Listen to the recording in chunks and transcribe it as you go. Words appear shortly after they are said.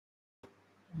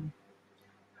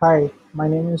Hi, my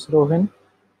name is Rohin.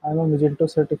 I'm a Magento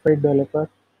certified developer.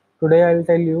 Today I'll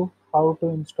tell you how to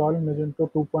install Magento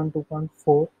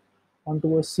 2.2.4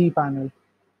 onto a cpanel.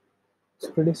 It's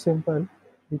pretty simple.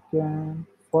 We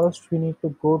need to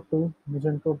go to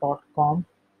magento.com,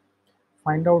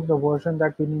 find out the version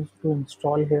that we need to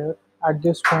install here. At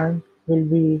this point, we'll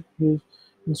be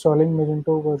installing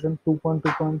Magento version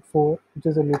 2.2.4, which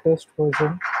is the latest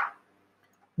version.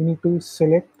 We need to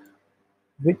select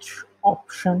which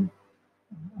option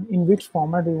in which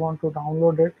format we want to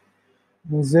download it,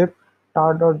 zip,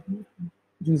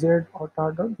 tar.gz or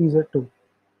tar.bz2.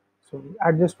 So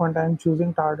at this point I am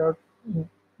choosing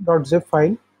tar.zip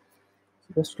file.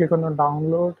 So just click on the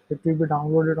download, it will be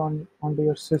downloaded onto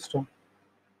your system.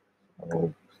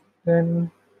 So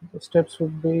then the steps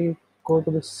would be go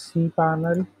to the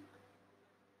cpanel,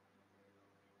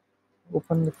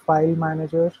 open the file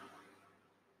manager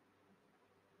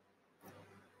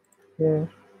here,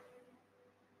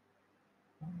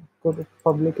 go to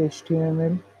public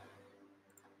HTML.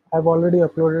 I've already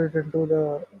uploaded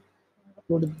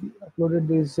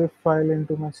the zip file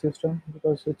into my system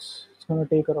because it's going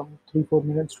to take around 3-4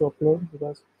 minutes to upload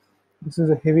because this is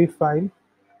a heavy file,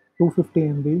 250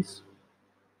 MBs.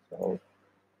 So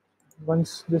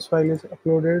once this file is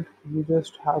uploaded, you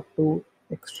just have to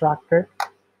extract it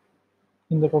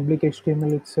in the public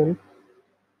HTML itself.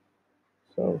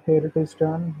 So here it is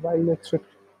done. While the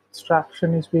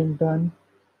extraction is being done,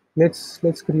 let's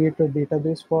create a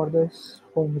database for this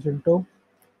for Magento.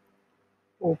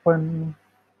 Open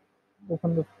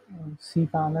open the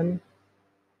cpanel,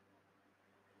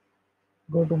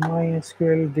 go to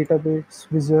MySQL database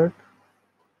wizard,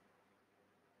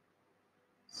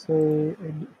 say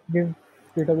give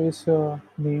database a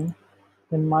name.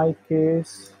 In my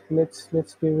case, let's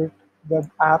give it web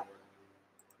app.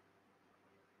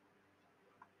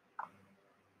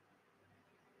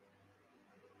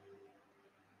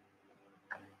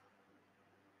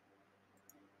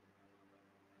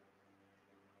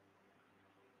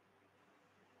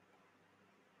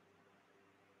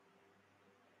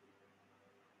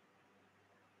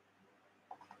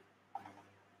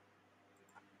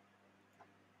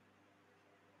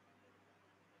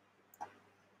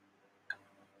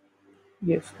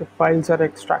 Yes, the files are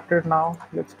extracted now.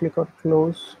 Let's click on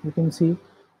close. You can see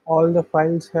all the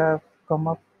files have come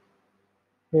up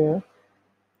here.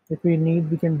 If we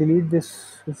need, we can delete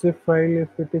this zip file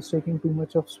if it is taking too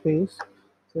much of space.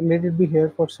 So let it be here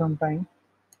for some time.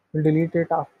 We'll delete it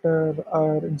after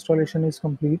our installation is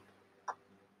complete.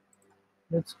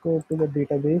 Let's go to the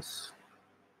database.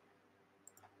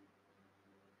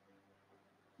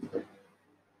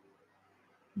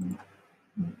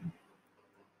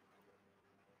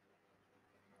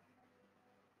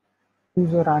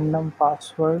 Use a random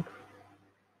password.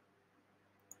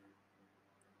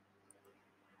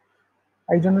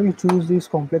 I generally choose these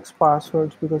complex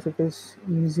passwords because it is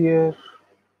easier,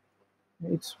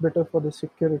 it's better for the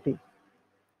security.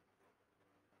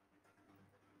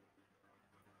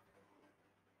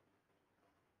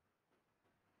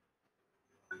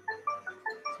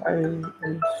 I'll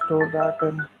store that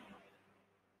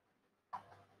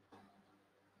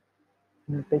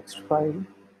in a text file.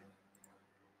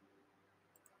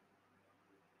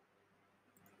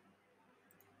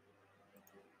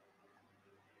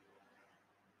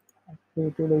 I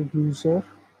created a user.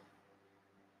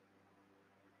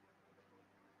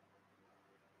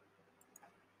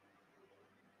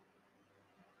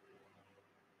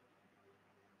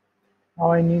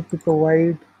 Now I need to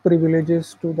provide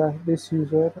privileges to this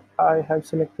user. I have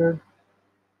selected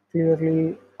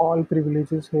clearly all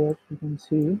privileges here. You can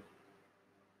see.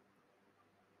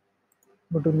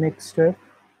 Go to next step.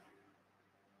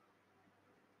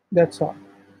 That's all.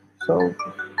 So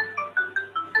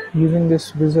using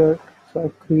this wizard, so I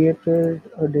created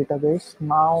a database.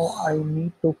 Now I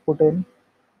need to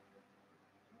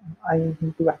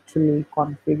actually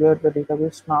configure the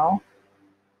database now.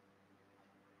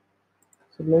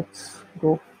 So let's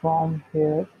go from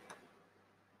here.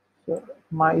 So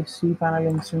my cpanel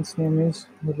instance name is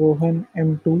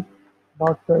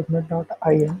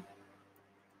rohinm2.permit.in.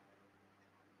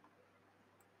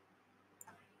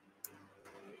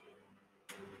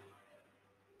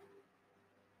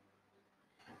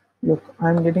 Look,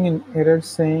 I'm getting an error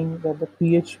saying that the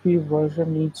PHP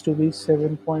version needs to be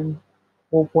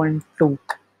 7.0.2. So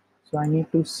I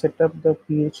need to set up the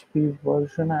PHP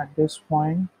version at this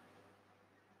point.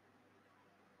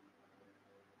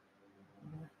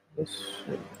 This,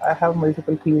 I have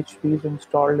multiple PHPs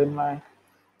installed in my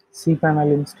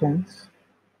cpanel instance.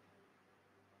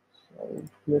 So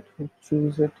let me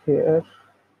choose it here.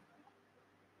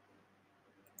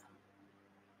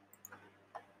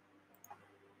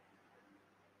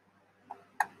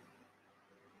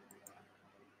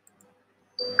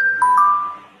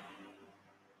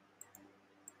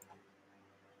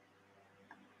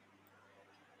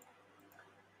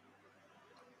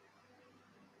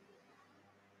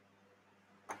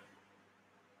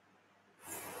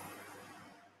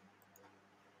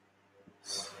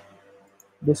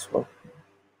 this work.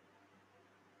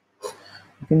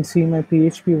 You can see my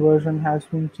PHP version has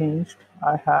been changed.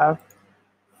 I have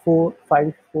four,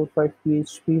 five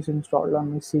PHPs installed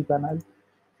on my cPanel. If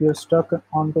you're stuck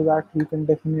onto that, you can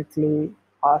definitely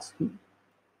ask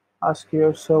ask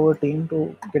your server team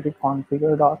to get it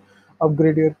configured or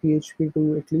upgrade your PHP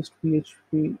to at least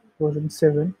PHP version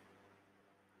 7.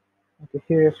 Okay,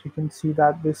 here you can see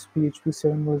that this PHP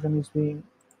 7 version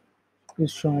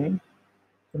is showing.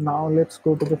 So now let's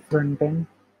go to the front end,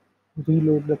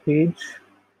 reload the page.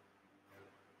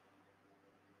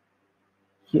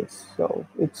 Yes, so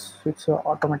it's an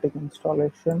automatic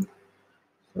installation.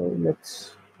 So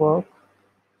let's work.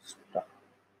 Start.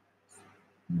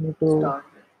 Need to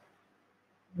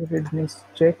readiness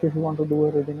check. If you want to do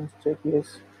a readiness check,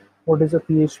 yes. What is the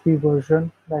PHP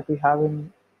version that we have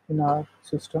in our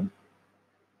system?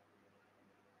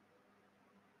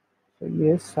 So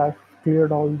yes, I've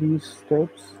cleared all these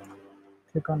steps.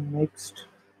 Click on next.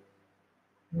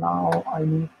 Now I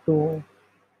need to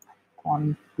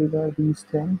configure these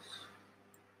things.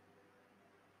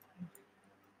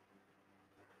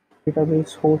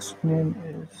 Database host name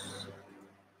is,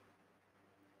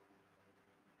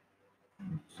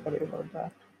 sorry about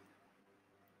that.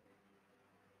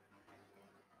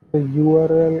 The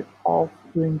URL of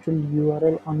eventual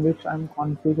URL on which I'm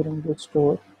configuring the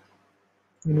store.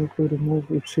 We need to remove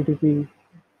HTTP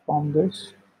from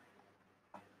this.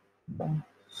 The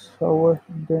server,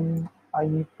 then I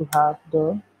need to have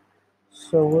the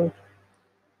server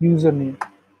username.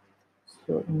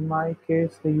 So in my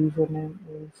case, the username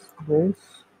is this.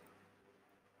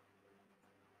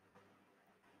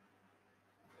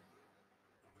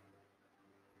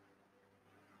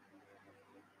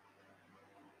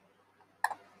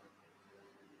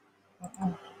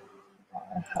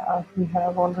 We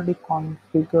have already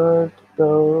configured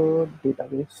the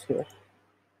database here,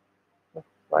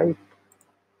 right?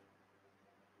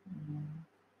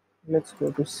 Let's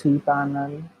go to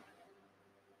cpanel.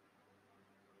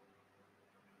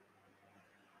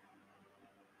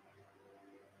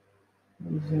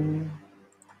 Using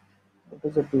what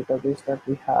is the database that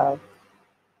we have?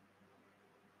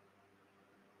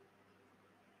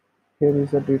 Here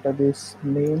is the database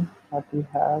name that we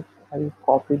have. I'll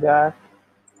copy that,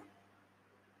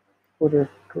 put it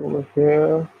over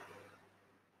here.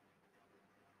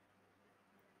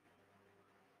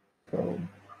 So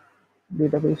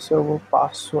database server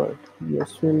password.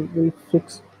 Yes, we'll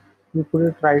put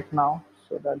it right now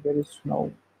so that there is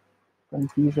no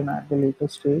confusion at the later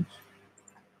stage.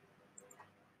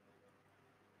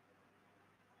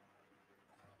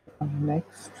 And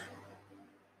next,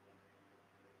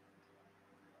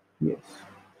 yes.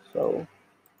 So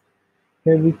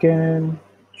here we can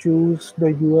choose the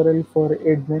URL for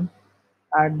admin.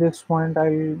 At this point,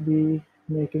 I'll be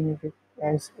making it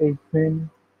as admin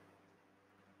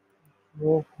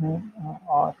or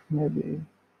maybe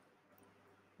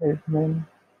admin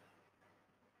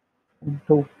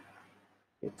 2.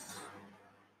 Yes.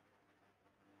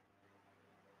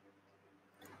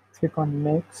 Click on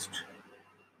next.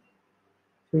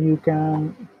 So you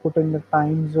can put in the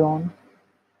time zone.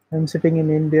 I'm sitting in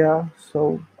India,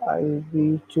 so I'll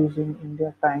be choosing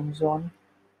India time zone.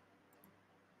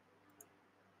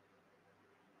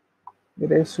 The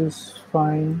rest is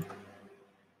fine.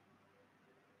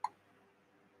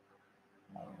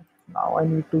 Now I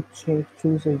need to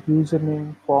choose a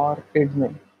username for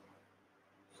admin.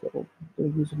 So the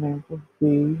username would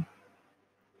be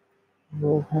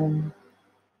Rohan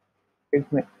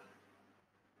admin.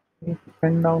 We need to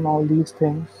pen down all these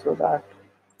things so that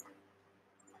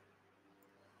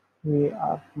we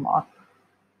are not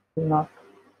do not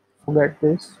forget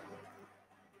this.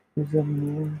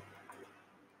 Username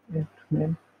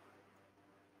admin.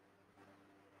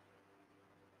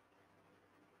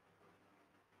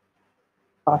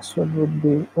 Password would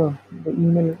be the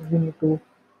email. We need to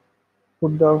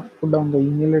put down the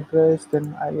email address.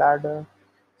 Then I'll add a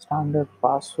standard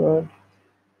password.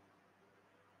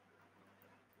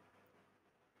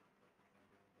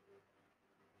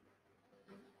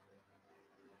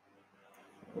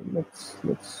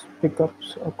 Let's pick up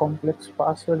a complex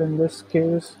password. In this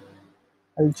case,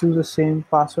 I'll choose the same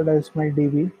password as my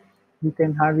DB. You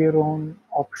can have your own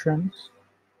options.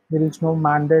 There is no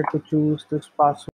mandate to choose this password.